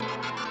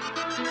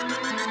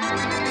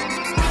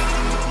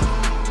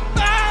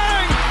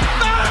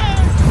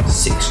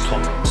Six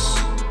Talks.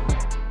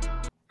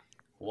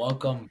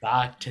 Welcome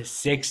back to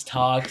Six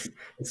Talks.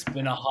 It's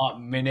been a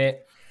hot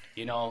minute.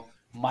 You know,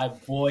 my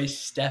boy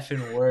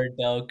Stephen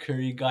Wardell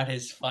Curry got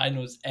his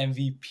finals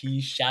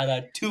MVP. Shout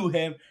out to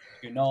him.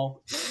 You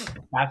know,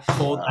 that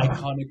cold,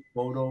 iconic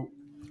photo.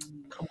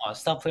 Come on,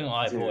 stop playing with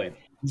my boy. Dude.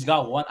 He's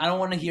got one. I don't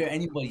want to hear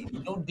anybody.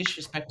 No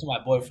disrespect to my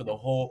boy for the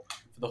whole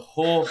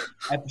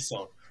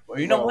episode. Or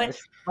you know Bro, what?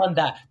 On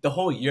that, the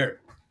whole year.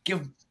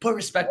 Put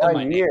respect on my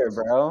What name. year,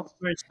 bro? Put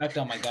respect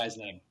on my guy's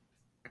name.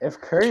 If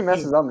Curry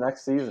messes up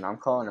next season, I'm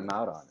calling him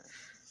out on it.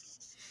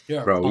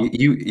 You're a Bro, punk.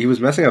 he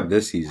was messing up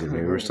this season.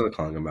 Maybe we're still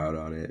calling him out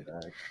on it.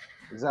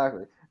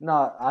 Exactly.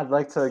 No, I'd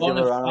like to give a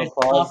Bona round of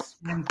fide top applause.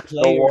 10 The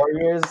player.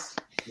 Warriors.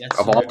 Yes,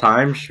 Of sir. all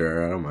time,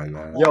 sure, I don't mind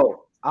that.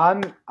 Yo,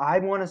 I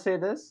want to say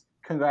this.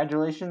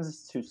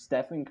 Congratulations to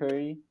Stephen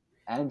Curry,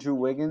 Andrew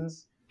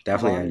Wiggins,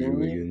 Definitely Von Andrew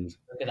Mooney, Wiggins.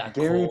 Look at that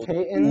Gary cold.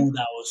 Payton. Ooh,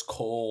 that was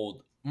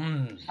cold.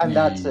 and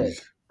that's it.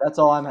 Jeez. That's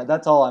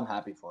all I'm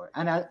happy for.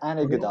 And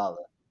Iguodala.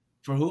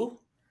 For who?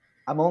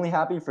 I'm only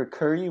happy for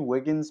Curry,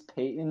 Wiggins,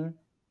 Payton,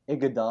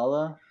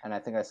 Iguodala, and I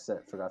think I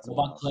forgot What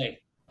someone about else. Clay?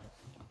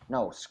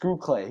 No, screw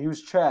Clay. He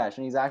was trash,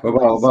 and he's acting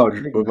What like he's about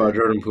some big what about man.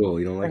 Jordan Poole?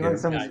 You don't like Like him?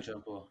 some- Yeah,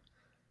 John Paul.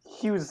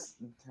 He was,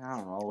 I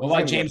don't know. What he's about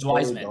gonna James get paid,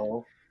 Wiseman?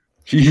 though.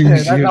 Jeez, Yeah,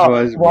 James no,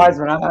 Wiseman.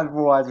 Wiseman. I'm happy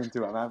for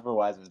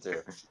Wiseman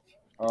too.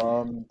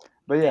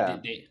 But yeah,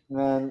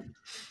 man,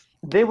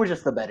 they were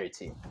just the better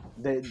team.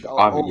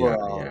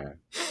 Overall,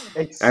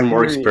 yeah. And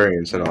more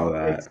experience and all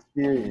that.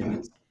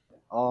 Experience.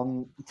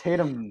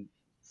 Tatum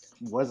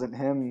wasn't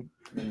him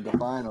in the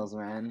finals,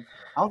 man.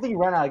 I don't think he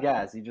ran out of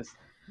gas.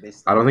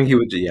 I don't think he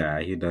would. Yeah,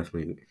 he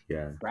definitely.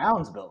 Yeah,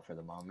 Brown's built for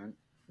the moment.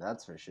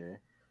 That's for sure.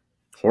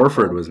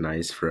 Horford was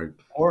nice for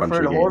a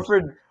bunch of games.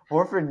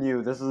 Horford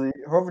knew this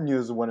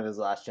was one of his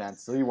last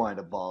chances, so he wanted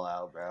to ball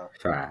out, bro.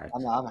 Fact.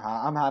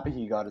 I'm happy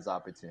he got his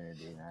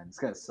opportunity, man. It's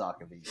gonna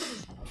suck if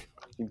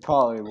he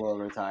probably will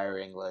retire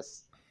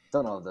Inglis.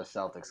 Don't know if the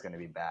Celtics gonna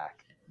be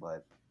back,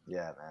 but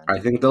yeah, man. I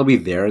think they'll be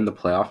there in the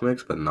playoff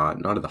mix, but not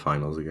in the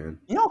finals again.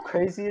 You know how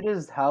crazy it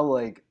is how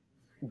like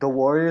the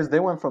Warriors they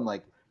went from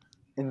like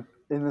in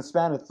the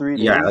span of 3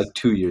 days Yeah, like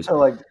 2 years to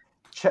like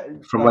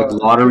from like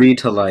lottery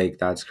to like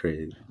that's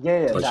crazy.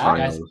 yeah Like that,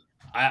 finals.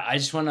 I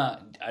just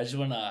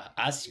wanna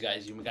ask you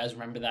guys. You guys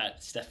remember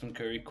that Stephen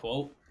Curry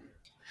quote?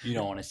 You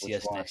don't want to see Which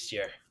us one? next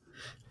year.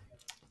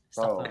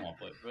 Bro. Stop playing with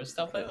my boy, bro.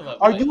 Stop playing with my boy.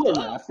 Are you a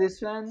Raptors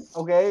fan?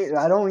 Okay,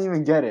 I don't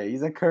even get it.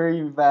 He's a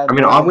Curry fan. I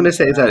mean, all I'm gonna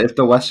say is that if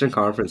the Western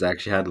Conference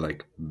actually had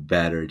like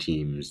better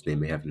teams, they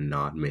may have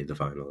not made the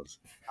finals.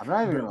 I'm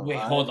not even gonna Wait,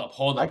 lie. hold up.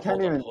 I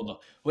can't even-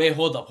 Wait,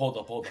 hold up.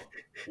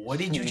 What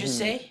did you just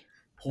say?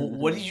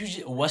 What did you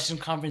just? Western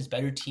Conference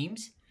better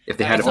teams? If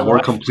they No, had it's a not more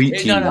right. complete It-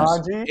 team, no, no.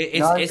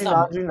 Najee,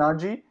 not-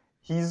 Najee.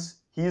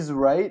 He's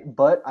right,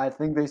 but I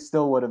think they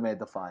still would have made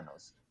the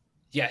finals.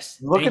 Yes.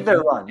 Look thank at their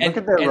you. run. And- Look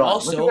at their and run.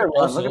 Also,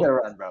 Look at their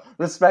run, bro.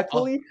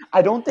 Respectfully,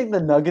 I don't think the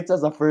Nuggets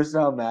as a first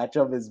round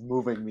matchup is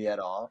moving me at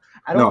all.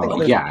 I don't no,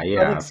 think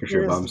yeah, for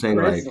sure. But I'm saying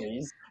like,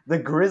 the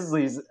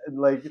Grizzlies,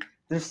 like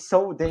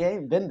they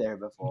ain't been there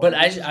before. But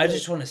I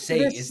just want to say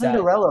It's is that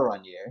Cinderella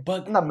run year.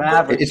 but And the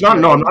Mavericks. it's not.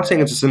 No, I'm not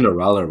saying it's a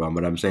Cinderella run,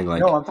 but I'm saying like,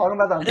 No, I'm talking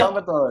about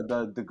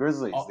No. the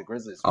Grizzlies. Oh. The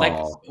Grizzlies. like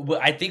Oh. well,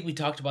 I think we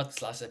talked about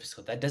this last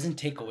episode. That doesn't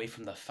take away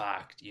from the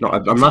fact. You no,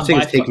 know, I'm not saying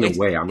my it's taking fault.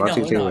 away. I'm not saying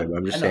it's taking away. But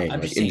I'm just I know, saying I'm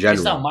like just in saying,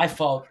 it's not general. my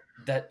fault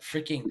that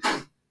freaking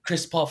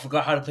Chris Paul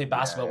forgot how to play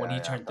basketball when he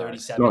yeah, turned yeah.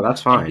 37. No,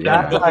 that's fine. And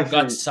Yeah, That's Booker actually-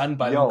 got sunned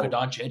by yo, Luka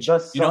Doncic. the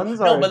Suns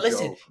are no, a but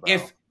listen, joke, bro.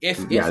 if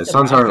yeah. the The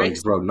Suns are like,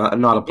 Mavericks, bro, not a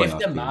if playoff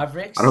the team.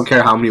 Mavericks, I don't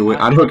care how many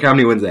wins. I don't care how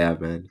many wins they have,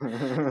 man.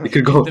 You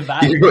could go. If the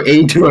You could go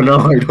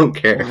 82-0. I don't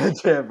care.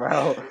 Legit,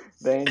 bro.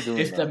 They ain't doing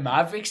if the that.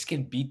 Mavericks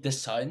can beat the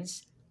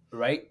Suns,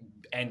 right,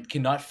 and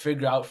cannot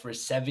figure out for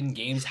 7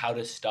 games how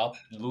to stop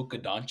Luka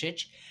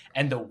Doncic,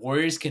 and the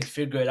Warriors can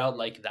figure it out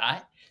like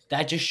that,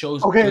 that just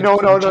shows. Okay, good no.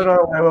 coaching,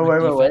 Wait.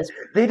 good defense.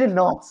 They did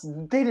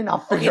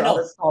not figure out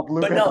no, to stop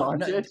Luka But no,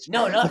 Doncic.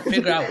 not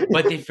figure out,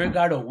 but they figured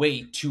out a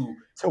way to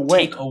to win.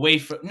 take away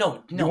from.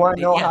 No. You want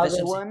to know how that's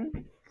they what I'm saying.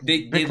 won?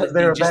 They Because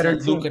they're a just better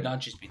let Luka team.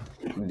 Doncic beat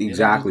them.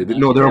 Exactly. They're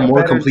No, they're a a more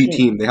better complete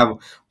team. team. They have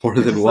more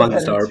They're than just a one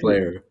better star team.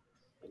 player.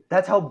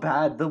 That's how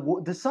bad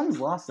the Suns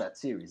lost that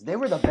series. They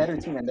were the better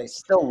team and they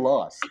still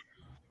lost.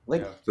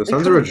 Like Yeah. The they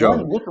Suns are a could've won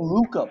joke. with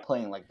Luka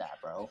playing like that,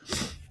 bro.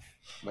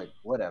 Like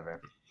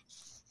whatever.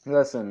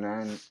 Listen,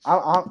 man.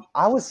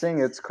 I was saying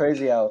it's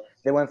crazy how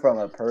they went from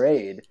a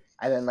parade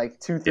and then like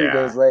 2-3 Yeah.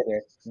 days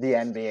later the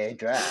NBA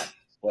draft,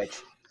 which.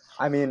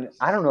 I mean,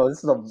 I don't know. This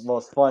is the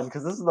most fun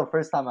because this is the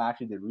first time I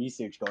actually did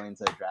research going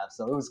into the draft.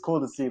 So it was cool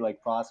to see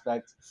like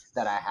prospects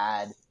that I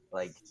had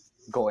like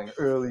going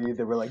early.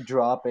 They were like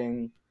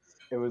dropping.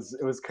 It was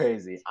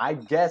crazy. I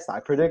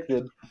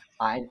predicted.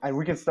 And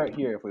we can start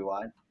here if we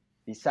want.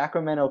 The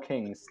Sacramento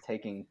Kings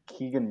taking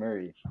Keegan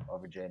Murray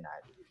over Jay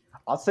Knight.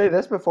 I'll say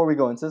this before we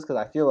go into this because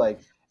I feel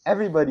like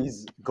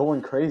everybody's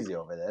going crazy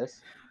over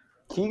this.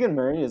 Keegan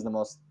Murray is the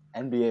most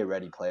NBA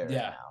ready player right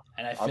Yeah, now.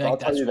 and I I'll feel like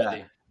tell that's you why that.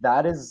 they.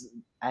 That is,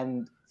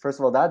 and first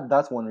of all,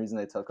 that's one reason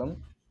they took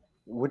him,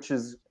 which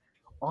is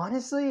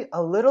honestly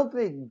a little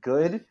bit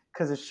good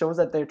because it shows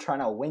that they're trying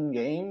to win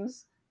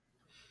games.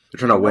 They're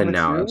trying to win Number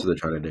now. two? That's what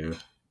they're trying to do.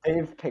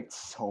 They've picked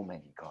so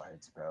many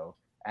guards, bro.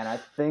 And I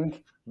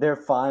think they're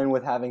fine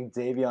with having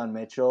Davion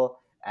Mitchell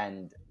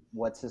and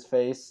what's his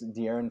face,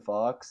 De'Aaron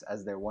Fox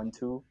as their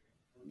 1-2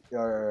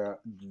 or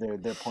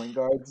their point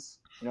guards.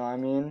 You know what I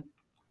mean?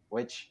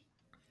 Which,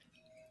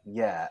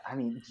 yeah, I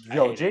mean,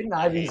 yo, hate it. Jaden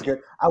I Ivey's hate good.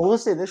 I will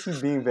say this: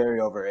 he's being very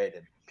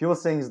overrated. People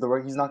saying he's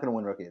not going to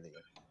win Rookie of the Year.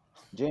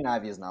 Jaden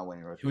Ivey is not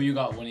winning Rookie. Who you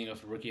got winning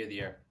of Rookie of the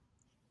Year?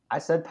 I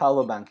said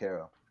Paolo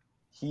Banchero.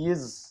 He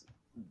is,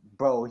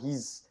 bro.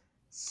 He's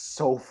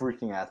so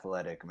freaking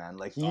athletic, man.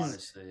 Like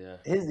Honestly, yeah.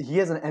 he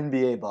has an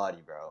NBA body,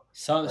 bro.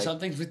 Like-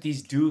 Something's with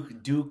these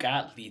Duke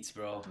athletes,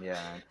 bro. Yeah,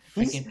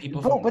 Freaking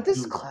people bro. from But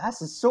this Duke.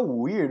 class is so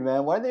weird,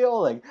 man. Why are they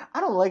all like?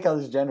 I don't like how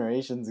this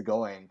generation's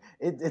going.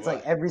 It's like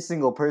What? every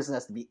single person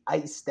has to be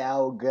iced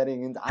out,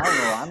 getting into. I don't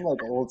know. I'm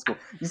like old school.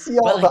 You see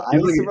all But, the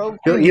like, ice,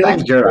 bro. He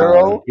likes Jared Banchero.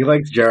 Allen. He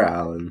likes Jared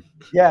Allen.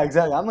 Yeah,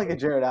 exactly. I'm like a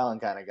Jared Allen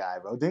kind of guy,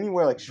 bro. Didn't he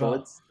wear like Bro.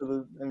 shorts to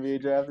the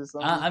NBA draft or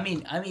something? I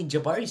mean,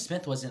 Jabari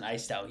Smith wasn't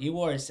iced out. He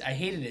wore. I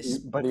hated his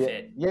But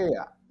fit. yeah.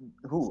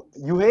 Who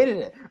you hated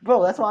it,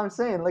 bro? That's what I'm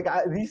saying. Like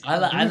I I dudes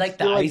like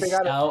the feel like they iced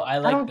gotta- out. I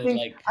like don't the think.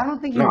 like. I don't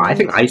think. No, he I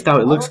think needs iced to. out.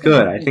 It I looks don't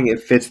think good. he I think it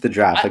fits the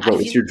draft. Like, bro,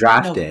 it's your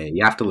draft day.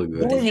 You have to look The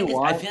good. way The thing you is,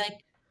 want- I feel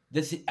like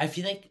I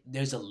feel like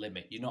there's a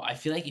limit. You know, I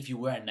feel like if you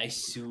wear a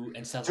nice suit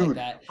and stuff Dude, like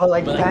that, But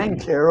like but, like,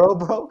 Banchero,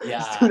 bro. Yeah,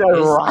 This dude had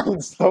it's-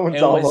 rhinestones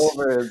it all was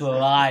over his.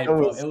 fly, it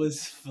bro. was- It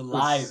was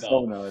fly It's though.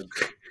 so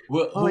nuts.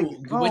 Which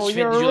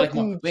fit did you like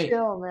more? Wait,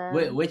 chill,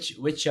 man. which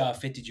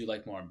fit did you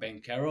like more,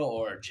 Banchero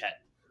or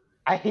Chet?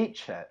 I hate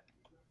Chet.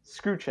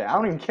 Screw Chet. I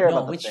don't even care No,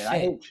 about the which fit. I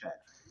fit? hate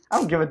Chet. I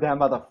don't give a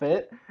damn about the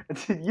fit.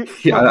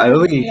 Yeah, I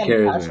don't think he I'm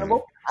cares, fashionable.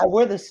 man. I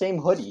wear the same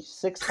hoodie.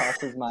 Six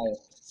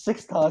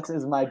Talks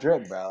is my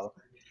drip, bro.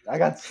 I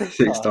got six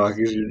Talk Talks.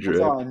 is your That's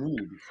drip. all I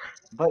need.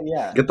 But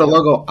yeah, Get the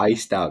logo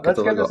iced out. Get Let's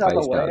the get logo this out the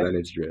iced out. way. Then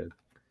it's drip.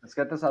 let's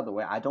get this out of the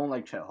way. I don't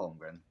like Chet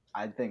Holmgren.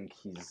 I think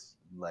he's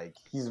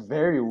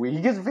very weird.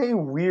 He gives very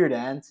weird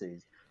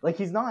answers. Like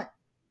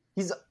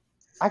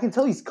I can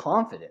tell he's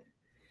confident,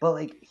 but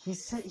like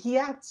he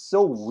acts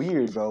so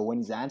weird, bro, when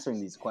he's answering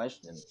these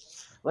questions.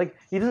 Like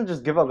he doesn't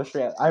just give up a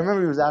straight. I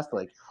remember he was asked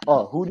like,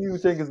 "Oh, who do you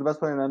think is the best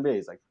player in the NBA?"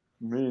 He's like,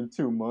 "Me in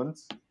 2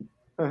 months."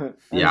 And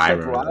Yeah, he I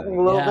starts remember laughing that.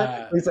 a little Yeah.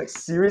 bit. He's like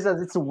serious.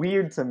 It's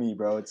weird to me,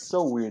 bro. It's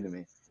so weird to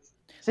me.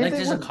 Same Like thing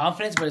there's a with-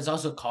 confidence, but it's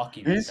also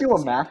cocky. Did you see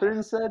what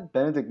Mathurin said?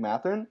 Benedict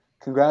Mathurin.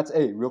 Congrats.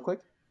 Hey, real quick.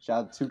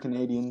 Shout out to 2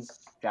 Canadians.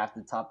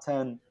 Drafted top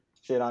 10.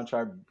 Shade on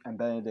Sharp and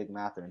Benedict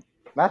Mathurin.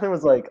 Mathurin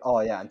was like, oh,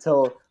 yeah,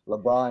 until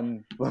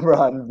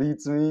LeBron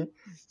beats me,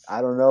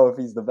 I don't know if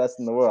he's the best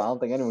in the world. I don't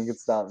think anyone can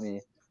stop me.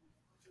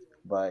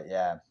 But,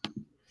 yeah.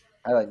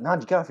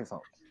 Naj, get off your phone.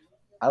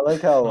 I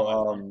like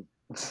how...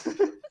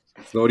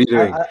 So what are you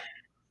doing?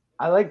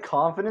 I like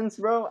confidence,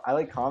 bro. I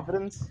like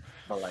confidence.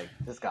 But, like,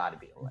 there's got to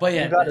be a way. But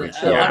yeah, You gotta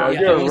chill, yeah, bro. yeah,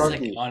 You're it a was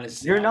rookie. like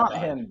honestly. You're oh not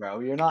God. him, bro.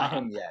 You're not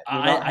him yet.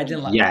 You're I not him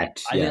didn't like-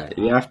 Yet, I yeah. didn't-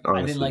 You have to, I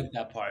honestly. didn't like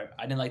that part.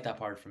 I didn't like that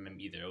part from him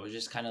either. It was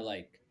just kind of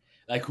like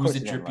who's course the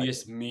you didn't like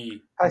drippiest?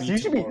 Me. Guys, me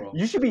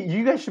you should be.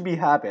 You guys should be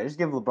happy. I just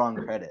give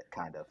LeBron credit,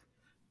 kind of.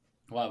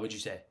 What would you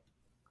say?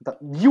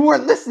 You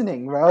weren't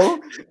listening, bro.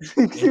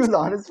 He was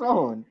on his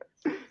phone.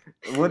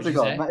 What's What'd it you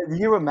called? say? You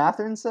hear what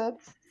Mathurin said?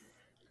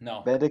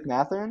 No. Benedict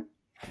Mathurin?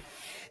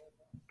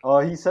 Oh,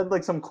 he said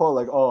like some quote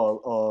like,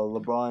 "Oh,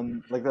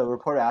 LeBron." Like the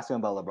reporter asked him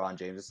about LeBron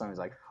James or something. He's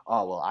like,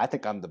 "Oh, well, I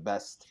think I'm the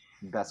best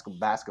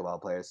basketball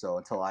player. So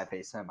until I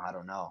face him, I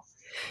don't know,"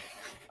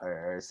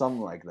 or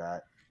something like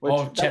that. Which,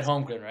 Chet that's-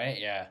 Holmgren, right?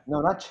 Yeah. No,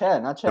 not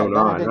Chet. Not Chet. No,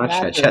 not Benedict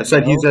Chet. Mathurin, Chet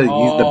said bro. he's the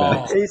Oh.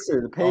 best.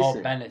 The Pacer.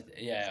 Oh, Bennett.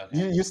 Yeah.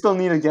 Okay. You still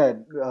need to get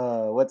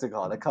what's it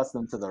called?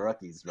 Accustomed to the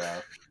rookies, bro.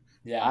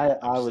 Yeah.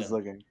 I was 100%.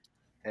 looking.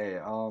 Hey,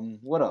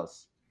 what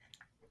else?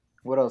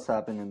 What else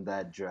happened in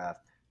that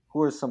draft?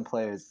 Who are some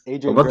players?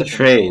 AJ. What about the Griffin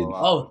trade? fell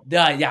off. Oh,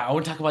 yeah. I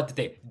want to talk about the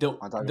thing. Wanna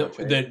talk about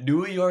The trade?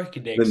 New York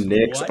Knicks. The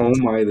Knicks, What? oh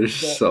my, they're the-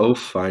 so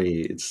funny.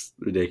 It's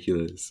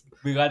ridiculous.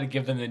 We gotta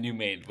give them the new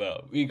name,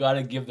 bro. We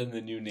gotta give them the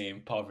new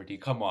name, Poverty.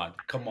 Come on.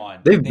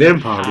 They've They been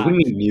poverty. have- What do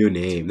you mean new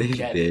name? They've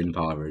Get been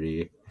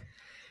poverty.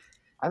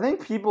 I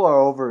think people are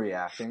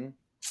overreacting.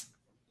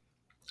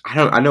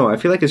 I know. I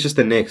feel like it's just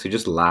the Knicks who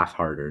just laugh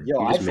harder.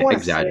 Yo, You I just just want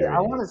to say. exaggerate. I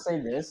want to say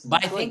this. But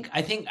I Detroit-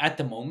 think at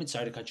the moment,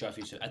 sorry to cut you off,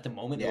 Yusuf. At the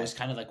moment, Yeah. it was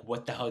kind of like,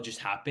 what the hell just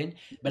happened?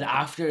 But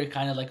after, it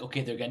kind of like,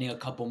 okay, they're getting a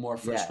couple more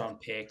first Yeah. round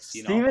picks.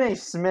 You know, Stephen A.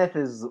 Smith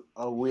is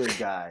a weird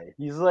guy.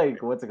 He's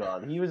like, what's it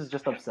called? He was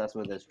just obsessed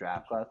with this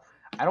draft class.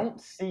 I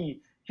don't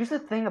see. Here's the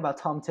thing about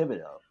Tom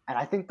Thibodeau, and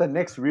I think the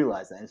Knicks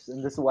realize that,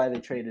 and this is why they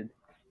traded.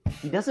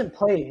 He doesn't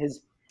play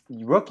his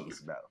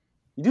rookies, bro.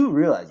 You do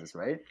realize this,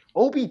 right?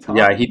 Obi Toppin.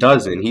 Yeah, he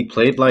doesn't. He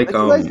played like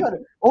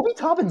Obi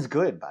Toppin's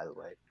good, by the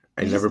way.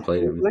 I never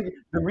played him. Like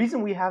the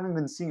reason we haven't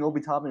been seeing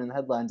Obi Toppin in the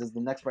headlines is the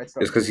next bright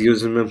star. It's because he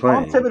hasn't been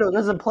Tom playing. Thibodeau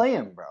doesn't play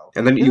him, bro.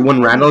 And then He when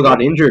doesn't- Randall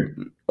got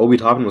injured, Obi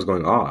Toppin was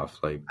going off.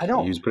 Like I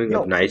know. he was putting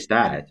Yo, up nice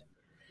stats.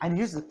 And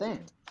here's the thing,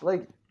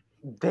 like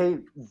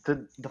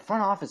the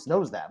front office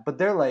knows that, but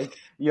they're like,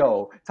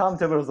 yo, Tom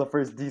Thibodeau's the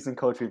first decent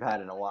coach we've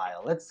had in a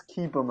while. Let's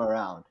keep him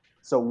around.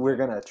 So we're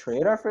gonna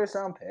trade our first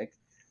round pick.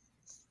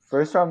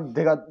 First round,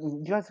 you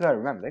guys gotta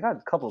remember, they got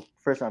a couple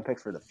first round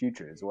picks for the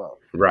future as well.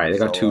 Right, they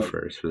got So, two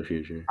first for the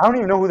future. I don't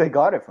even know who they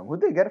got it from.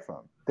 Who'd they get it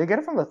from? They get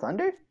it from the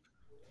Thunder?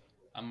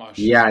 I'm not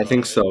sure. Yeah, I bro.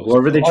 think It so. was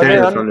Whoever they close. traded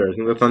they the un- Thunder, I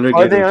think the Thunder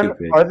Are gave they them 2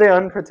 picks. are they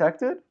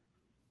unprotected?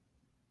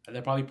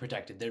 They're probably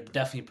protected. They're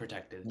definitely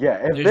protected. Yeah,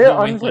 if There's they're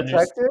no way Thunder's-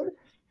 unprotected,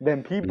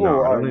 then people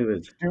No, I are don't think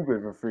it's.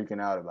 stupid for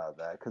freaking out about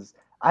that. Because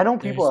I know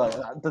people are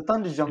the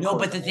Thunder's young. No, core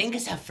but the is thing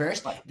is, at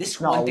first, this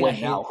it's not one a thing I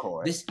win now hate.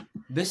 core.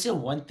 This is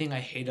one thing I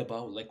hate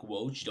about like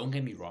Woj. Don't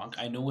get me wrong.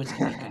 I know it's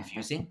gonna be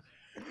confusing,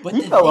 but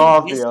He the fell thing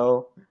off, is,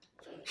 yo.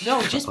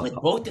 no, just with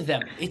both of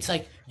them, it's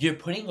like you're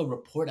putting a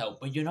report out,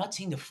 but you're not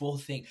seeing the full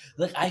thing.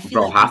 Like I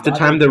feel Bro, like half the you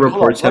time gotta- the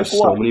reports have like so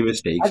what? many I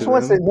mistakes just in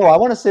want to say them. no. I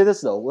want to say this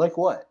though. Like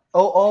what?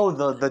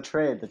 The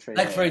trade.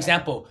 Like for yeah.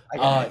 example, I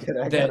get it,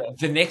 I get it.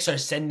 the Knicks are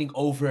sending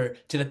over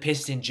to the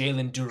Pistons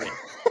Jalen Duren,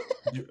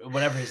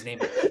 whatever his name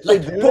is. They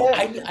Like, do bro,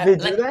 that. They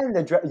do like, that in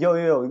the draft.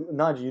 Yo,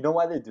 Najee, you know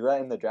why they do that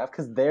in the draft?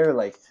 Because they're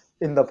like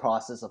in the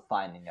process of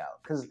finding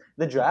out. Because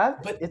the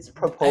draft, But it's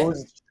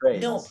proposed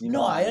trades. No, you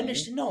know what I mean?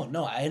 understand.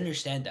 No, I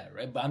understand that,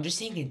 right? But I'm just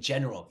saying in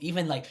general.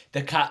 Even like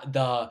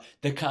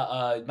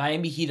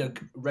Miami Heat are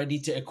ready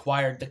to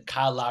acquire the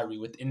Kyle Lowry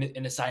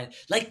in a sign.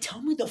 Like,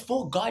 tell me the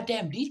full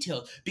goddamn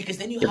details, because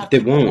then you Yeah, have they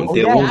to go won't. on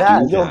They the won't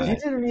app. do Yo, that. he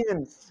didn't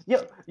even.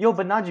 Yo,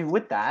 but Najee,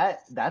 with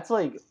that, that's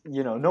like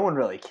no one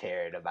really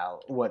cared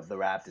about what the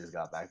Raptors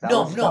got back. That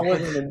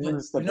wasn't the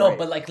news to break.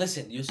 But like,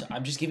 listen,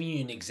 I'm just giving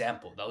you an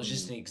example. That was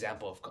just an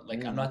example of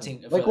like I'm not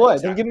saying Like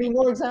what? Then give me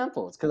more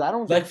examples, because I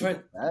don't Like think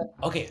that.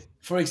 Okay,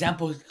 for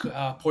example,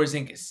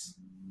 Porzingis,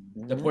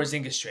 the Mhm.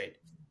 Porzingis trade,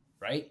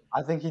 right?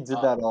 I think he did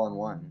that all in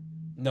one.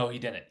 No, he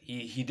didn't.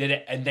 He did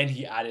it, and then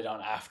he added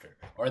on after,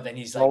 or then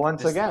he's like. Well,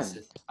 once again,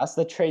 that's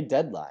the trade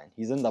deadline.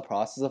 He's in the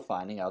process of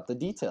finding out the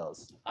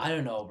details. I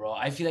don't know, bro.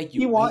 I feel like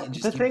He you want and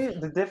just the keep- thing.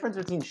 The difference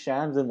between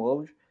Shams and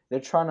Woj,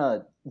 they're trying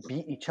to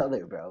beat each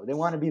other, bro. They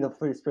want to be the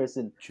first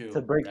person True,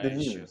 to break that the is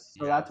news. true.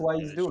 So Yeah, that's why that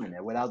he's is doing true.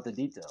 it without the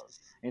details.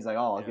 And he's like,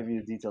 "Oh, I'll Yeah. give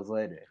you the details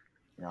later."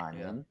 You know what I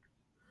Yeah. mean?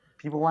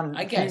 People want.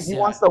 I guess, he yeah.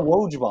 wants the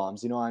Woj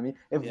bombs. You know what I mean?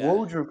 If Yeah.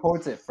 Woj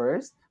reports it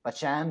first, but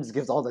Shams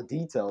gives all the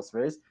details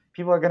first,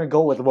 people are gonna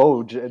go with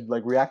Woj and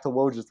like react to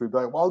Woj just to be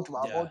like Woj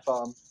bomb, Yeah. Woj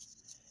bomb.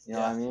 You know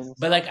what I mean?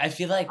 But like, I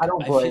feel like I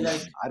don't feel blame.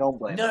 like him. I don't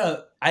blame. him.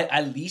 no.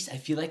 At least I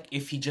feel like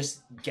if he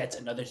just gets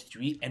another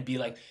 3 and be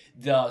like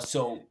the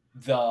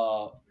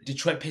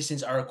Detroit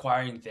Pistons are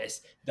acquiring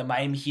this, the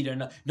Miami Heat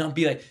are not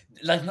be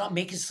like not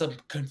making some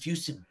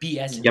confused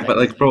BS. Yeah, but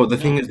like, bro, the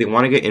thing is, they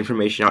want to get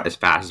information out as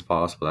fast as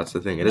possible. That's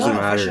the thing. It doesn't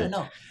matter. For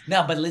sure,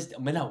 no, but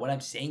listen, no, what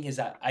I'm saying is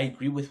that I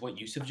agree with what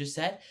Yusuf just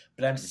said,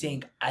 but I'm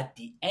saying at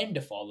the end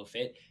of all of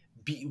it,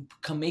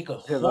 can make a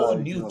Give whole a-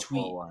 new give a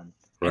tweet. full one.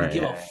 And Right.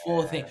 give a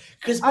full thing,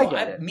 because I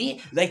get it.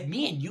 me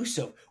and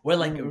Yusuf were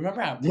like,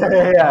 remember how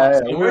Yeah.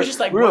 and we were just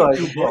like we were going like,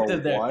 through both bro,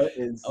 of them. what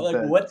is I'm like,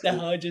 that? what the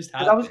hell just 'Cause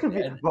happened? I was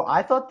confused. And- Bro,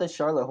 I thought the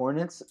Charlotte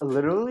Hornets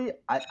literally.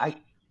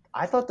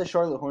 I thought the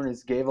Charlotte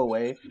Hornets gave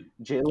away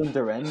Jalen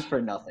Duren for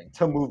nothing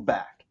to move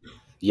back.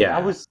 Yeah.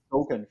 I was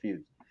so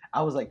confused.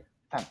 I was like,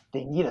 fam,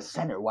 they need a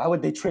center. Why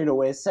would they trade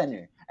away a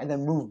center and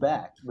then move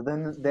back? But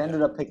then they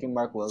ended up picking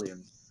Mark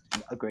Williams,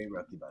 a great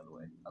rookie, by the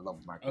way. I love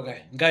Mark. Okay,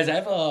 Williams. guys, I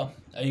have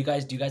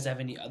do you guys have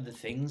any other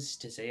things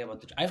to say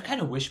about the? I've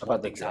kind of wished more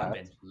About the things draft?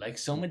 happened. Like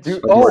so much.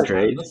 Dude, About oh, the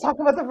trade? let's talk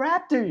about the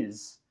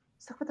Raptors.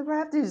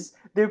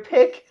 Their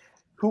pick,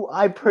 who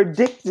I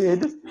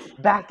predicted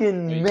back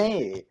in Wait.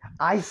 May.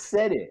 I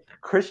said it.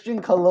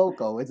 Christian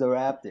Koloko is a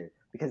Raptor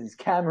because he's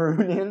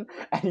Cameroonian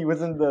and he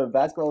was in the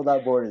Basketball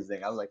Without Borders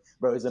thing. I was like,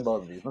 bro, he's in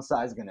both of these.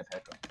 Masai's gonna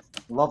pick him.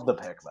 Love the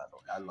pick, by the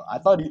way. I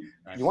thought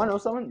you want to know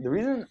something? The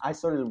reason I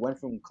went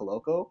from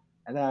Koloko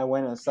and then I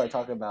went and started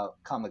talking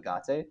about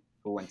Kamagate,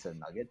 who went to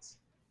Nuggets,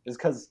 is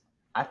because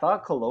I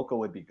thought Koloko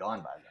would be gone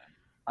by then.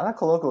 I thought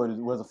Koloko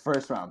was a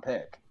first round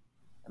pick.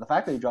 And the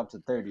fact that he dropped to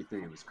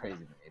 33 was crazy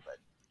to me, but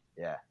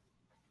yeah.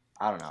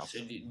 I don't know. So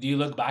do you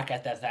look back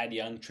at that Thad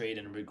Young trade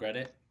and regret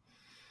it?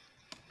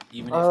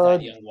 Even if Uh,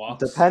 Thad Young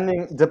walks?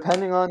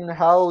 Depending on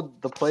how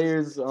the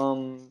players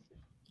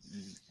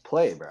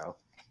play, bro.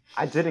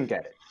 I didn't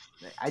get it.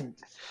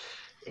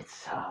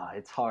 It's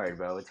hard,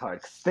 bro. It's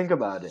hard. 'Cause think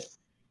about it.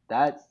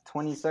 That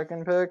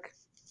 22nd pick,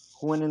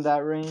 who went in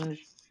that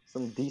range?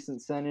 Some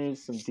decent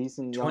centers, some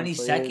decent young players.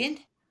 22nd?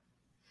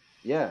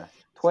 Yeah,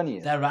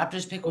 20th. That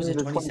Raptors pick was a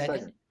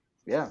 22nd?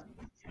 Yeah,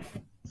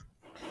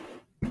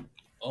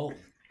 Oh.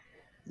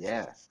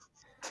 yeah,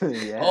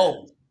 yeah.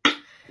 Oh.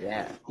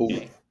 Yeah.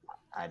 Okay.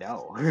 I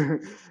know.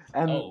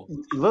 And Oh.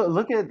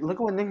 look at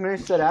what Nick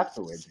Nurse said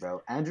afterwards,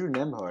 bro. Andrew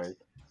Nembhard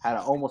had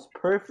an almost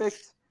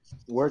perfect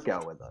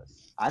workout with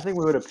us. I think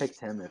we would have picked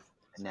him if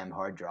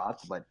Nembhard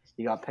dropped, but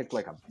he got picked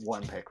like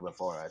one pick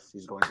before us.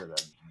 He's going to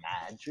the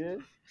Magic?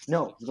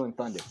 No, he's going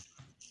Thunder.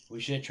 We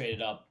should have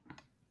traded up.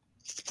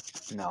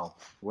 No,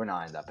 we're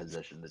not in that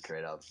position to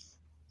trade up.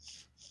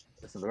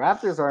 Listen, the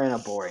Raptors are in a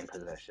boring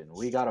position.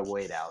 We gotta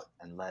wait out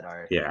and let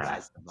our Yeah.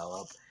 guys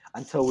develop.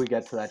 until we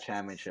get to that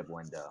championship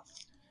window.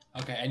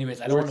 Okay,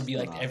 anyways, I don't We're want to be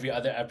still like not. every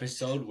other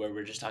episode where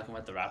we're just talking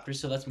about the Raptors,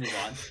 so let's move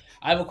on.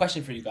 I have a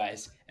question for you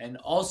guys, and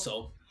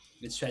also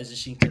let's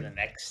transition to the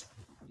next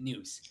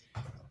news.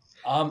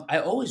 I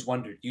always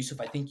wondered,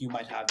 Yusuf, I think you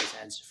might have this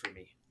answer for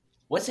me.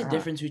 What's the Uh-huh.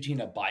 difference between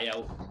a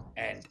buyout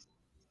and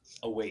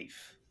a waive?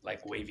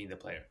 Like waiving the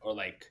player or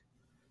like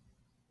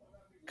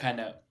kind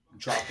of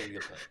dropping the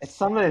player? It's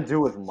something to do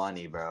with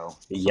money, bro.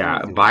 Yeah, Something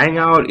to do with buying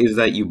money. out is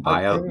that you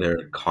buy I out think-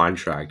 their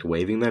contract.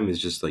 Waiving them is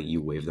just like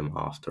you waive them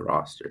off the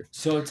roster.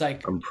 So it's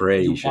like I'm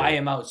pretty you sure. buy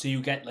him out, so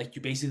you get like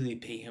you basically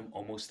pay him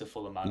almost the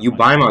full amount. You of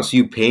buy money. him out, so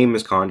you pay him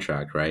his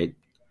contract, right?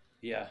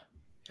 Yeah,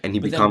 And he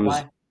but then becomes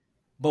why?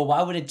 But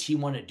why would a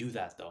team want to do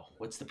that though?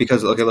 What's the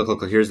because point? okay,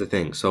 look. Here's the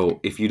thing. So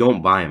if you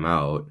don't buy him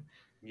out,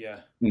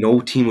 Yeah, no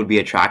team would be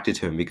attracted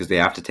to him because they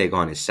have to take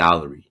on his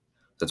salary.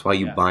 That's why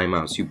you Yeah. buy him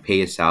out, so you pay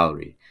his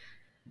salary.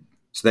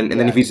 So then, and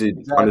then Yeah, if he's an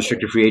exactly.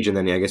 unrestricted free agent,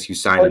 then I guess you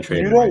sign and But trade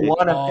you him. don't Right?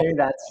 want to Oh. pay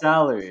that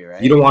salary,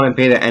 right? You don't want to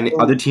pay that, and So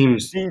other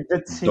teams the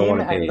don't team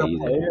want to pay and it the either.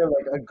 player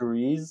like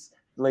agrees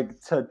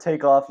like to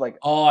take off like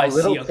oh, I a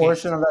little see. Okay,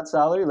 portion of that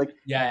salary. Like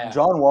yeah, yeah.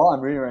 John Wall,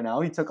 I'm reading right now,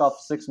 he took off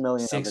 $6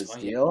 million of 6 his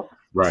million. deal,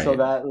 Right. so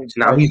that like, So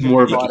now that he's could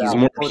more be bought he's out,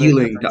 more put in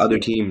appealing different to other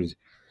teams. teams.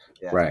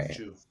 Yeah. Right.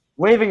 True.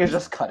 Waiving is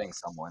just cutting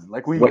someone.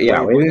 Like we Well,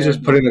 waiving is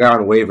just putting the guy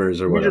on waivers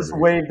or we whatever. just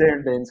waived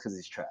Aaron Baines because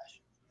he's trash.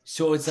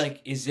 So it's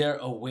like, is there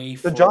a way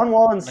for So John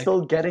Wallen's like-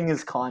 still getting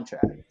his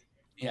contract.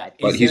 Yeah,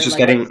 But is he's there, just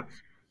like, getting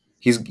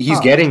he's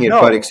Huh, getting it,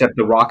 no. but except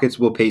the Rockets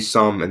will pay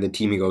some, and the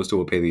team he goes to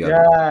will pay the other.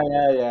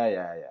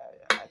 Yeah.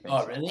 I think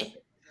Oh, so. really?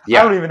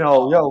 I don't even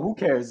know. Yo, who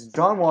cares?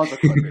 John Wall's a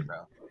Clipper, bro.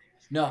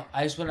 No,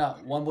 I just wanna.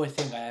 One more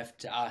thing I have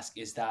to ask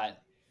is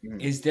that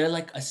is Mhm. there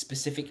like a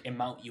specific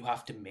amount you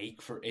have to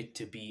make for it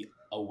to be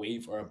a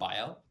waive or a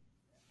buyout?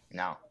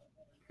 No.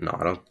 No,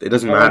 I don't. It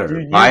doesn't But, like, matter.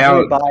 you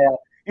Buyout.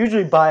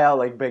 usually buy out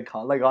like big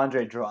like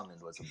Andre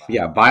Drummond was a buyout.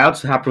 Yeah,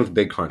 buyouts happen with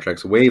big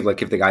contracts. Waive,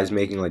 like if the guy's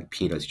making like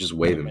peanuts, you just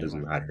waive him. Right,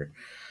 Doesn't right. matter.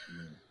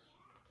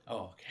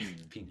 Oh, okay.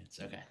 Peanuts.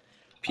 Okay.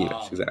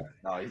 Peanuts, exactly.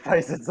 No, you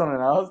probably said something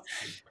else.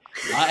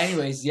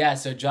 Anyways, yeah.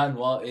 So John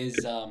Wall is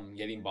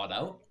getting bought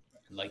out,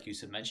 like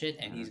Yusuf mentioned,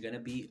 and he's gonna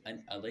be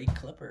an LA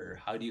Clipper.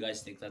 How do you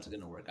guys think that's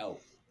gonna work out?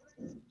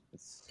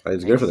 It's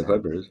good for the Makes sense.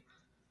 Clippers.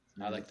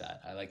 I like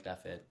that. I like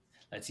that fit.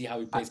 Let's see how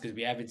he plays because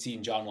we haven't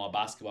seen John Wall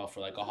basketball for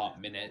like a hot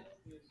minute.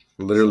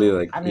 Literally,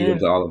 like I even mean,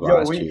 to all of yo,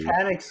 last we year.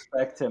 can't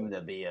expect him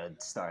to be a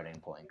starting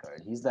point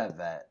guard. He's that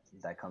vet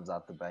that comes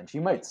off the bench. He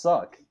might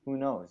suck. Who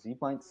knows? He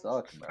might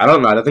suck. Bro. I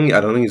don't know. I don't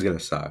think he's gonna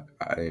suck.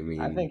 I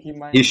mean, I think he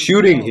might. his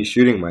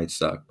shooting might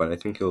suck, but I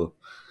think he'll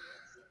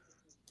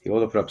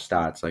put up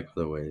stats like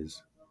other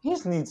ways. He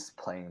just needs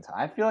playing time.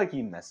 I feel like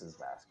he misses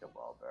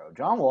basketball, bro.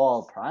 John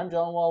Wall, prime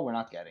John Wall, we're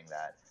not getting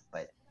that.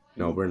 But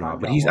No, we're not.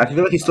 prime But John Wall I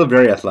feel like he's is still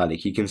very athletic.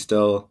 He can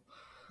still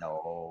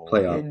no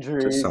play up to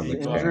injuries. some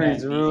extent.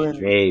 Injuries ruin.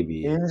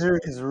 maybe.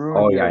 Injuries ruin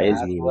Oh, your yeah,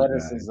 his knee was bad.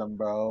 athleticism,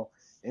 bro.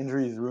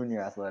 Injuries ruin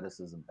your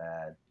athleticism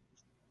bad.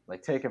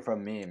 Like, take it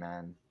from me,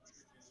 man.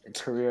 A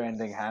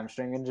career-ending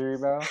hamstring injury,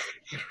 bro.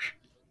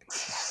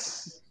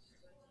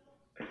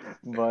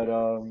 But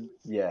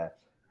yeah.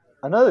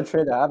 Another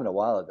trade that happened a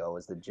while ago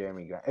was the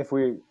Jeremy Grant. If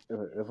we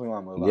want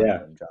to move on Yeah.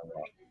 from John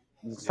Wall,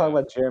 let's talk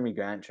about Jeremy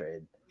Grant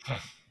trade.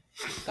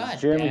 God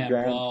Jeremy damn,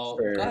 Grant bro.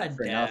 God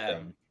for damn.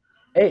 nothing.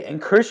 Hey,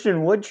 and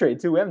Christian Wood trade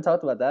too. We haven't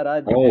talked about that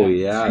either. Oh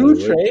yeah, Two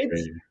the Wood trades?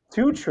 trade.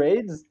 Two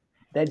trades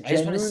that I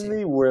just wanna say-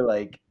 genuinely were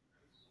like,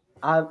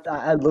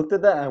 I looked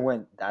at that and I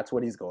went, "That's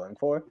what he's going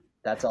for.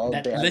 That's all."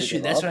 That, they had to literally,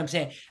 give that's up." what I'm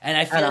saying. And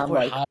I feel And like I'm we're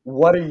like, high.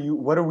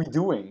 What are we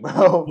doing,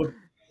 bro?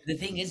 The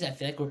thing is, I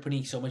feel like we're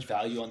putting so much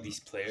value on these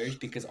players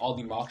because all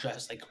the mock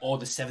drafts, like, oh,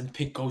 the 7th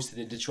pick goes to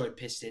the Detroit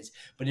Pistons.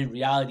 But in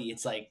reality,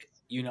 it's like,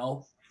 you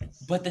know.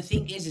 But the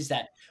thing is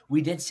that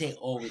we did say,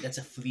 oh, that's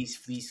a fleece.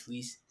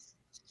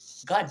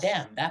 God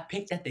damn, that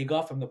pick that they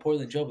got from the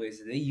Portland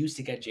Trailblazers, they used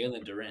to get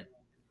Jalen Durant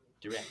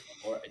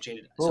or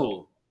Jaden.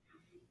 So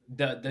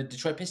the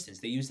Detroit Pistons,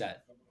 they used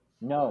that.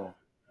 No,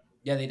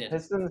 Yeah, they did.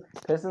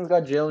 Pistons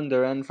got Jalen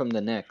Duren from the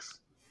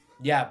Knicks.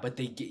 Yeah, but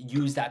they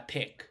used that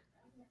pick.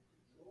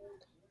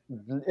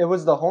 It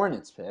was the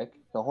Hornets pick.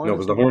 No, it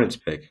was the Hornets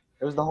pick.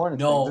 It was the Hornets.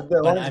 No, pick. Did the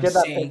but Hornets I'm get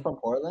that saying- pick from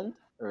Portland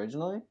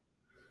originally?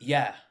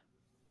 Yeah.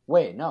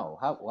 Wait, no.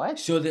 How? What?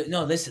 So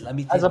no, listen. Let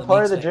me. As a let me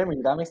part of the explain.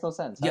 Jimmy, that makes no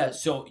sense. Yeah. How-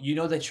 So you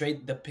know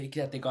the pick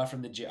that they got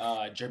from the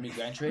Jeremy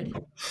Grant trade,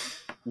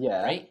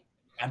 Yeah. right?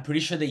 I'm pretty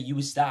sure they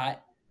used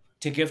that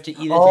to give to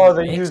either. Oh, to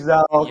the they Knicks. used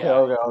that. Okay, Yeah,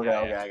 okay. yeah,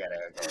 I got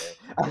it. Okay.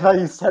 I thought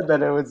you said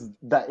that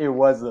it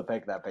was the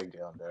pick that picked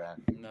Jalen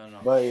Duren. No.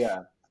 But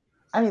yeah,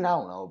 I mean, I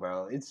don't know,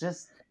 bro. It's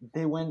just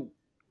they went,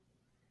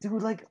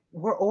 dude. Like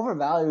we're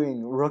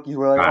overvaluing rookies.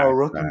 We're like, Right, oh,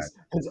 rookies,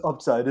 his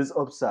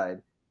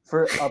upside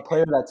for a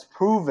player that's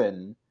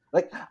proven.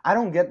 Like I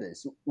don't get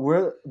this.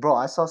 Bro.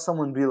 I saw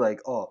someone be like,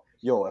 oh,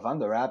 yo, if I'm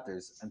the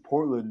Raptors and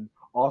Portland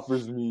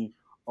offers me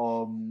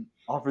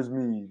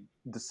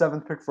the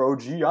 7th pick for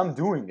OG, I'm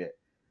doing it.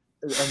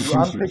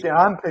 And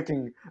I'm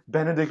picking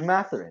Benedict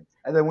Mathurin.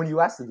 And then when you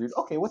ask the dude,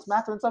 okay, what's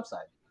Mathurin's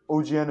upside?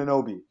 OG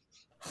Anunoby.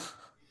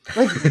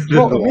 Like,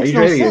 bro, it Why makes you no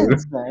trading him?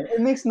 sense, man.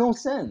 It makes no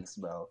sense,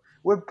 bro.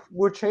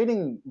 We're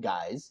trading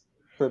guys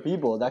for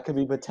people that could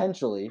be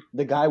potentially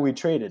the guy we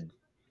traded.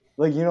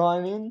 Like, you know what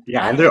I mean?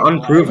 Yeah, I and don't they're know. I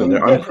unproven. don't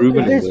They're know. unproven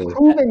If in there's the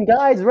proven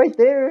guys right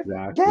there,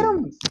 exactly. get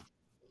them.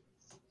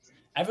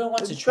 Everyone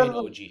wants to Instead trade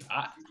of-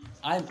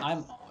 OG.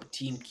 I'm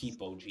team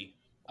keep OG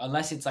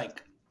unless it's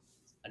like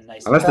a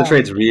nice. Unless the Fam,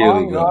 trade's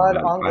really good,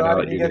 but on I God,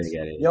 doubt if he you're gonna gets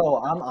get it. yo,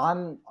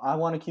 I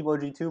want to keep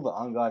OG too, but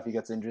on God, if he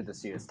gets injured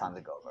this year, it's time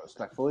to go, bro.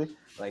 Respectfully,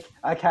 like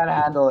I can't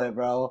handle it,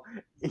 bro.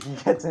 He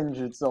gets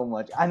injured so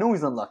much. I know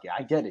he's unlucky.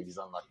 I get it, he's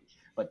unlucky,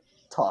 but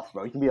tough,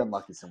 bro. He can be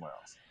unlucky somewhere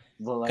else.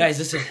 But like, Guys,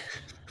 listen.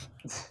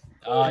 he has,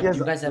 Do you guys he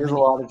have has any? a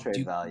lot of trade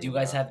Do value. you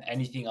guys bro. have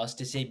anything else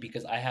to say?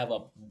 Because I have a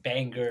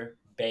banger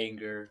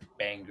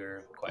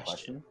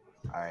question.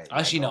 All right.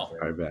 Actually, go no. for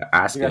it. Alright, bet.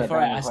 Ask You got a it. Before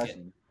I banger ask it.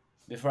 question.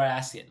 Before I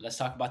ask it, let's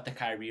talk about the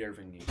Kyrie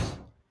Irving news.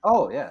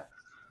 Oh yeah.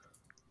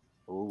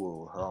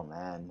 Ooh, oh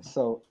man.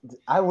 So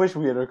I wish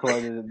we had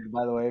recorded it,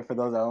 by the way, for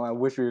those at home, I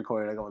wish we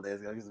recorded it a couple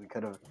days ago because we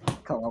could have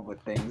come up with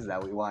things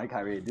that we wanted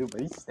Kyrie to do,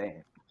 but he's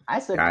staying. I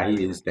said Yeah, Kyrie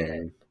he was is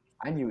staying.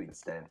 I knew he'd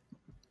stay.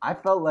 I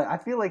feel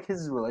like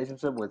his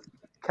relationship with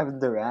Kevin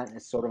Durant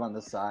is sort of on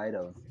the side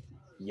of,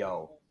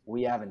 yo,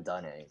 we haven't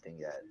done anything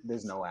yet.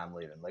 There's no way I'm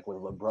leaving. Like with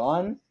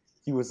LeBron,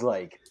 he was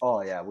like,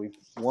 oh yeah, we've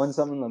won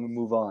something, let me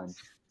move on.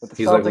 But the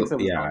He's like, Celtics, it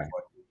was yeah. done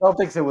for.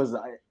 Celtics, it was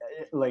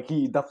like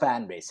the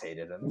fan base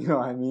hated him. You know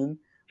what I mean?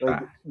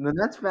 Like the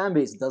Nets fan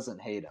base doesn't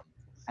hate him,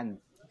 and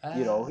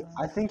you know,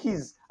 I think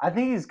he's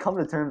come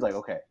to terms like,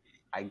 okay,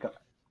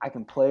 I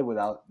can play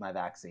without my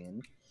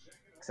vaccine,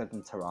 except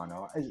in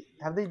Toronto.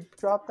 Have they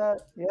dropped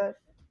that yet?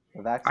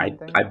 The vaccine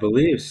thing? I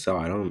believe so.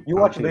 I don't. You I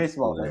don't watch think it's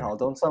baseball, still then,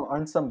 there. huh?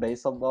 Aren't some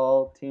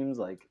baseball teams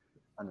like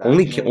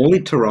Only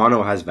unvaccinated?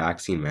 Toronto has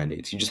vaccine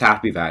mandates. You just have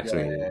to be Yeah,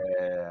 vaccinated,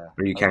 yeah.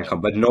 or you can't Okay.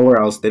 come. But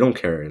nowhere else, they don't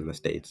care in the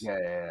states.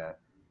 Yeah.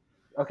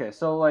 Okay,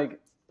 so like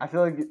I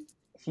feel like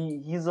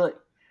he's like,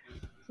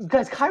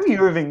 guys, Kyrie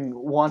Irving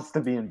wants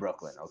to be in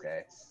Brooklyn.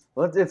 Okay,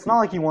 it's not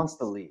like he wants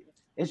to leave.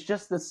 It's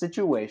just the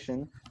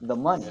situation, the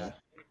money. Yeah.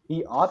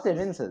 He opted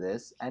into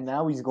this, and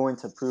now he's going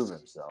to prove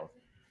himself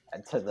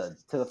and to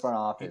the front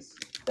office,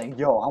 saying,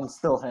 "Yo, I'm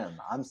still him.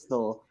 I'm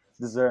still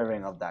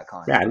deserving of that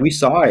contract." Yeah, and we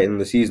saw it in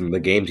the season, the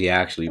games he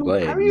actually Dude,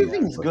 played. Kyrie He-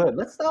 Irving's good.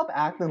 Let's stop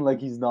acting like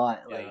he's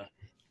not. Like, Yeah.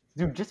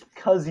 dude, just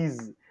because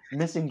he's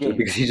missing Just games,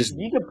 because he just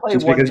he could play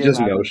just one because he game just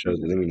out of no the shows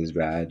season. doesn't mean he's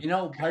bad. You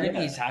know, part of me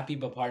Yeah. is happy,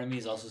 but part of me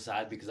is also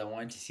sad because I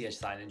wanted to see a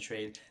sign and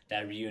trade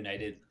that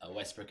reunited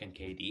Westbrook and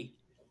KD.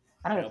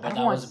 I Yeah, don't, but I that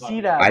don't want was to about see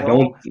me. that, I bro.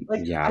 don't.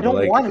 Like, Yeah, I but don't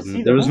like want to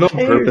see there that. was Who no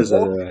cares, purpose.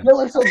 bro? Y'all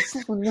are so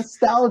obsessed with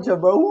nostalgia,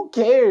 bro. Who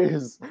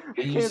cares? Who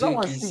Can you cares? see? I Can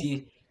want you to see.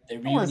 see the I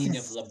wanna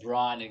reunion see- of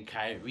LeBron and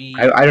Kyrie?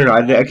 I don't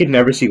know. I could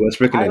never see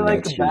Westbrook in I a like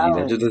Nets jersey. That just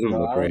balance, doesn't bro.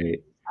 look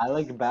right. I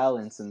like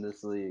balance in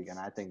this league, and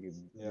I think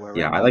we're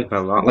Yeah, right I now. like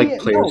balance, not like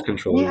players We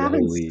controlling the whole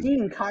haven't league.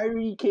 seen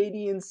Kyrie,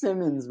 KD, and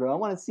Simmons, bro. I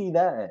want to see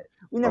that.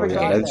 We never yeah,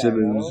 got Ben that,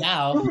 Simmons. bro.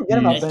 Now, Don't forget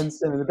about let's- Ben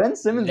Simmons. Ben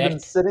Simmons been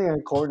let's- sitting in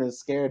a corner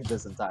scared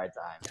this entire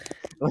time.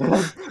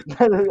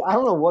 I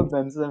don't know what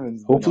Ben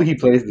Simmons. been Hopefully he up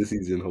to. plays this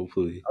season.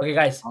 Hopefully. Okay,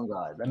 guys, Oh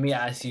God. let me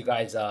ask you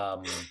guys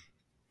a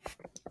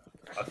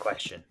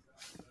question.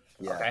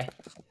 Yeah. Okay,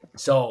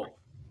 so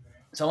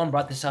someone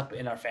brought this up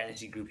in our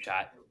fantasy group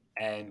chat,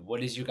 and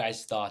what is your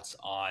guys' thoughts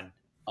on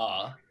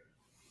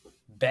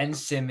Ben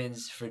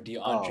Simmons for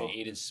DeAndre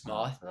Aiden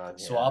Smith God,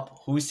 yeah. swap?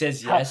 Who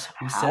says yes?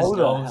 Who says How the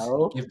no?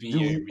 hell Give me do your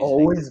we reasoning.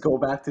 always go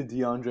back to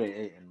DeAndre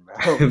Ayton, bro?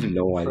 I have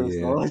no First of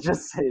idea. all, let's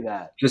just say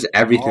that. Just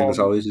everything is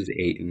Um, always just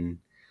Aiton.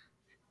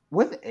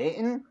 With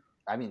Ayton,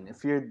 I mean,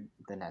 if you're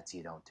the Nets,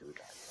 you don't do that,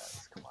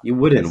 guys. Come on. You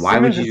wouldn't. Why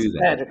would you Simmons do is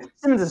that? better.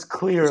 Simmons is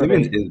clear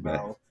Simmons of Ayton, is better.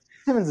 bro.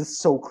 Simmons is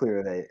so clear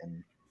of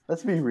Ayton.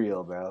 Let's be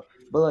real, bro.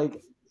 But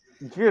like,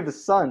 if you're the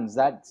Suns,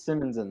 that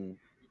Simmons and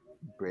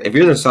Bridges If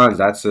you're the Suns,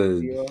 that's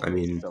deal I is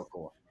mean, so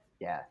cool.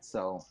 Yeah.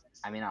 So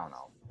I mean, I don't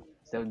know.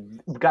 So,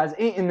 guys,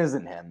 Ayton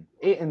isn't him.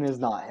 Ayton is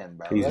not him,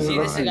 bro. he's See,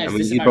 not. listen, guys, I mean,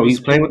 this is he- my bro, he's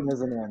playing with Ayton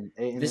isn't him.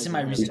 Ayton This is isn't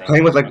my him. he's reasoning.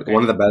 playing with like Okay.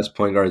 one of the best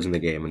point guards in the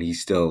game, and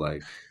he's still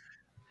like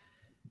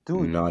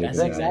Dude, not That's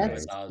the even exactly that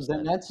Nets, what I was the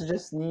saying. Nets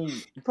just need,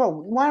 bro.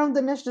 Why don't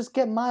the Nets just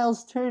get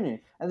Miles Turner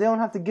and they don't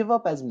have to give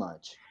up as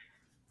much?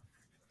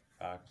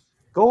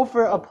 Go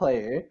for a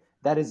player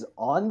that is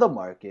on the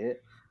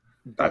market.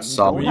 That's you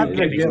solid. don't have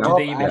to Do give they up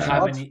even as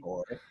have much any-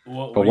 for.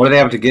 But what do they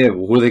have to give?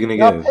 Who are they gonna They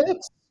got give?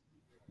 picks.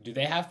 Do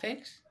they have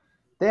picks?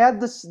 They had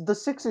the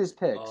Sixers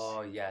picks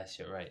Oh yes,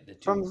 you're right. The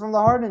two. from the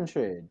Harden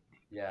trade.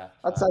 Yeah.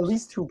 That's at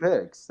least 2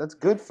 picks. That's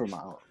good for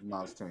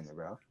Miles Turner,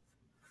 bro.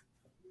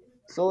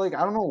 So like,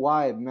 I don't know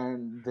why,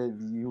 man, that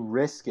you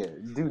risk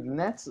it, dude.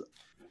 Nets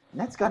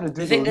got to do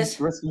The the thing least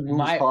is, risky moves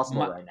my-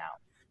 possible my- right now.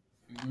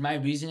 My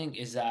reasoning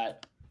is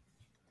that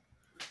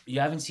you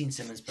haven't seen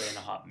Simmons play in a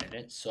hot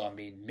minute, so I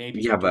mean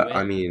maybe. Yeah, you do but it.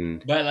 I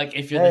mean, But like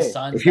if you're the Hey,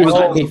 Suns, if he was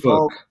that's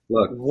look,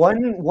 not- look,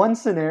 One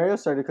scenario,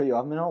 sorry to cut you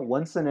off, Minnow.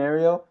 One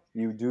scenario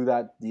you do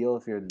that deal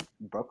if you're in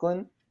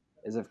Brooklyn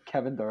is if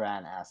Kevin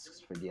Durant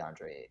asks for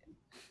DeAndre Ayton.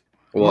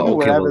 well, do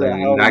okay, well whatever the then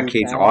in hell that you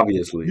case, can.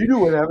 obviously, You do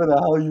whatever the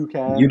hell you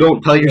can. you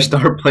don't tell your Kevin-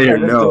 star player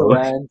Kevin no.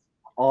 Durant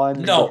on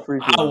the No,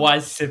 freaking. I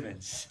want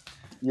Simmons.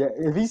 Yeah,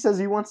 if he says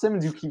he wants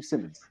Simmons, you keep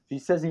Simmons. If he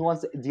says he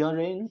wants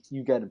DeAndre Ayton,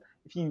 you get him.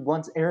 If he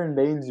wants Aaron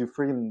Baines, you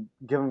freaking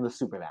give him the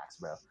supermax,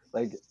 bro.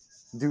 Like,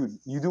 dude,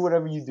 you do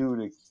whatever you do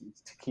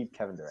to keep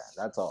Kevin Durant.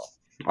 That's all.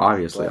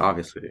 Obviously, But-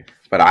 obviously.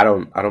 But I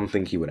don't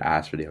think he would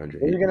ask for DeAndre. What were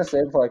you Ayton. gonna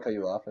say before I cut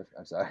you off?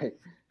 I'm sorry.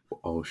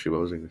 Oh shoot,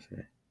 what was I gonna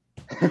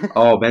say?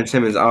 Oh, Ben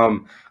Simmons.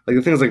 Like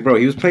the thing is, like, bro,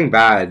 he was playing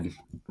bad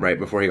right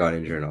before he got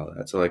injured and all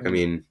that. So, like, I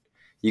mean,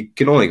 you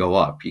can only go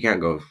up. You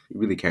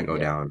really can't go Yeah.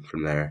 down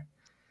from there.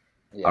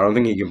 Yeah. I don't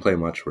think he can play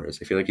much worse.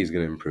 I feel like he's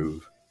gonna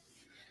improve,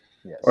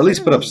 Yeah, or at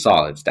least put up Simmons is-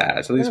 solid stats. At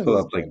least Simmons put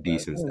is up like good, bro.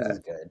 decent Simmons is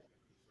stats.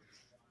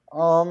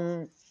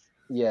 good.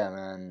 Yeah,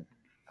 man.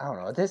 I don't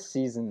know.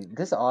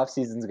 This off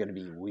season's gonna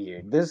be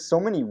weird. There's so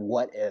many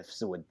what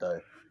ifs with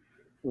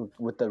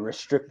the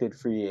restricted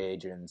free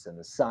agents and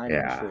the signing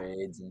Yeah.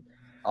 trades, and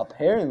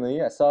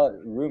apparently I saw a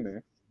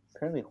rumor.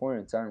 Apparently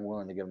Hornets aren't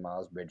willing to give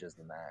Miles Bridges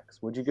the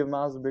max. Would you give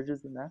Miles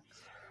Bridges the max?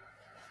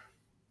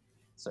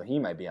 So he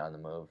might be on the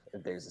move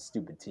if there's a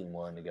stupid team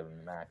willing to give him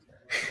the max.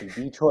 The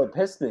Detroit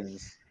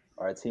Pistons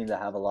are a team that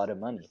have a lot of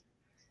money.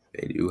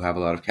 They do have a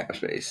lot of cap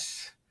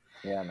space.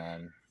 Yeah,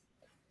 man.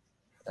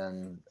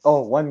 And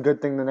one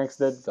good thing the Knicks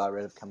did, got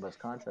rid of Kemba's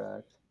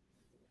contract.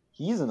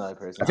 He's another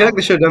person. I feel like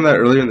they should have done that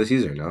earlier in the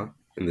season. No,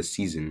 in the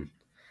season.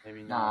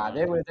 Maybe Nah, not.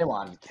 they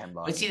wanted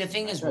Kemba. But see, the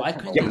thing is, Kemba- why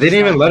couldn't Yeah, but they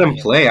didn't even let him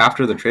play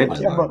after the trade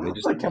deadline. They Kemba,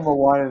 just Kemba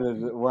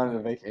wanted a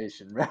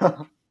vacation,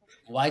 bro.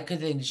 Why could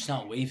they just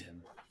not waive him?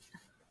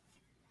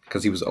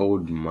 because he was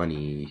owed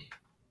money,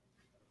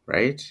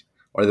 right?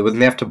 Or wouldn't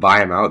they have to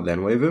buy him out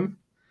then waive him?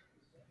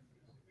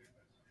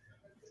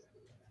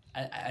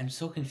 I'm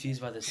so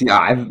confused by this. See, whole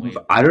I waive.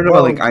 don't know.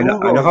 Bro, Like I know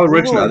how it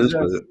works in Google other exists.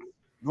 sports.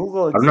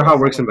 Google. I don't know how it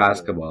exists. works in Someone do it.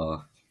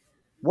 basketball.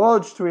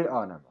 Woj tweet.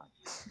 Oh, never mind.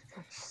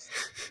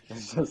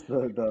 It's just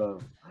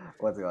the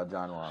what's it called,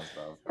 John Wall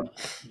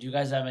stuff. Do you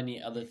guys have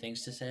any other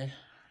things to say?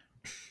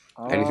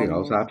 Anything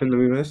else happened that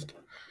we missed?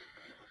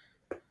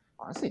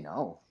 Honestly,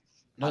 no.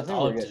 No I think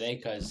thought we're good. today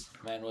because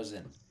man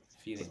wasn't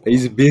feeling.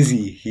 He's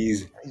busy.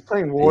 He's He's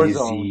playing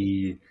Warzone.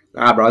 busy.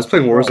 Nah, bro, I was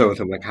playing Warzone with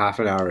him like half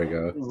an hour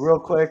ago. Real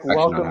quick, Actually,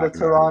 welcome not to half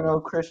an hour Toronto,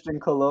 Christian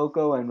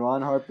Coloco and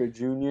Ron Harper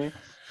Jr.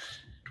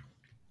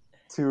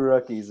 Two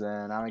rookies,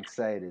 man. I'm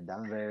excited.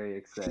 I'm very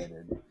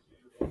excited.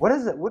 What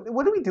is it? What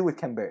do we do with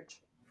Ken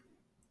Birch?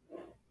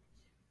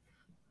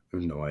 I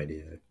have no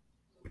idea.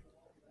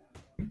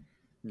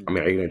 I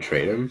mean, are you gonna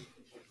trade him?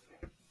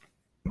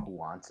 Who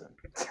wants him?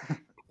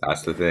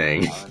 That's the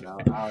thing. I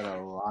don't know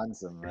who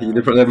wants him, man.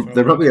 They're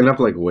probably gonna end up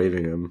like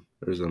waiving him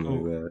or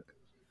something like that.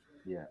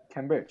 Yeah,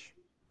 Ken Birch.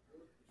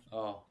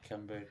 Oh,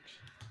 Cambridge.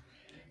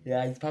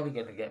 Yeah, he's probably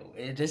gonna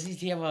get. Does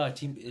he have a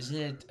team? Isn't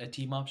it a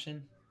team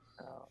option?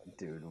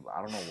 Dude,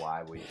 I don't know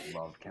why we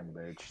love Ken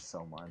Birch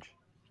so much.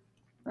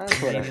 That's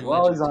Canadian whatever.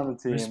 Well, he's legend. on the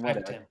team. Respect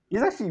Whatever. him.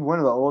 He's actually one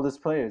of the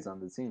oldest players on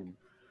the team.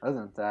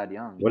 Wasn't that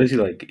young? What is he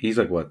like? He's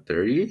like what,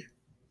 30?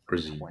 Or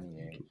is he 28.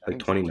 I like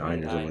think 29 or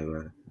 29. something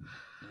like that?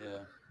 Yeah.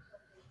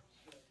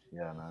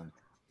 Yeah, man.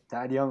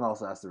 Thad Young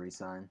also has to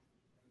resign.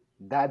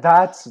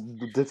 That's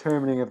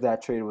determining if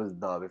that trade was a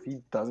dub. If he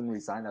doesn't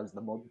resign, that was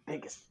the most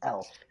biggest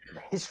L in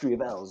the history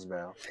of L's,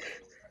 bro.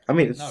 I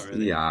mean, it's Not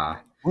really. yeah.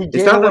 We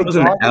It's not that it was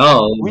an Dragic-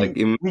 L. We, Like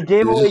we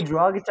gave it was away just-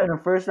 Dragic and a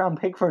first round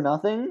pick for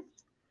nothing,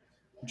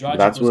 Dragic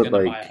That's was what,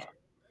 gonna like- buy.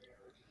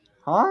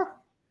 huh?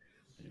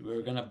 We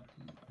were gonna.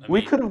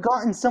 We could have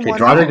gotten Okay, someone.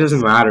 Dragic else.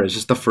 doesn't matter. It's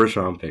just the first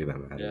round pick that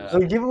matters. Yeah. So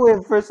we give away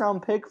a first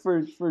round pick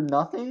for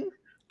nothing.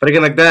 But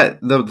again, like that,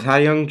 the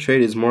Thad Young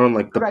trade is more on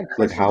like the Correct,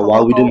 like Christian how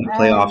while we did in the Coloco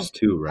playoffs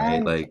too, right?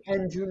 And Like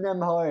Andrew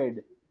Nemhard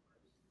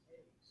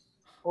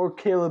or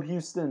Caleb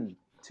Houston,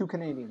 two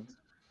Canadians.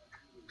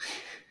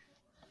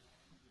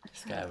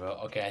 This guy, bro.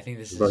 Okay, I think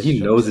this is. bro, he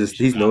knows this.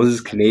 He knows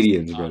his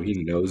Canadians, bro.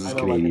 He knows I his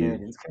know about Canadians.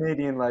 Canadians.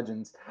 Canadian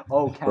legends.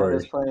 Oh,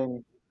 Canada's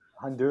playing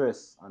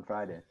Honduras on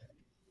Friday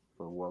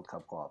for World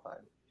Cup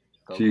qualified.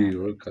 Go Gee, Canada.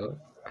 World Cup.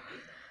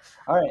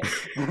 All right,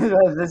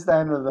 this is the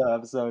end of the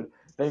episode.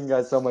 Thank you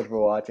guys so much for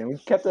watching. We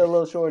kept it a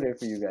little shorter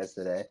for you guys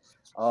today.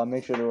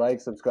 Make sure to like,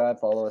 subscribe,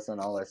 follow us on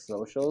all our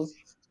socials,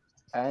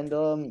 and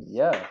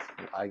yeah,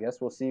 I guess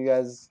we'll see you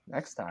guys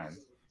next time.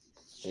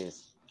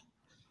 Peace.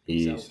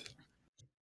 Peace.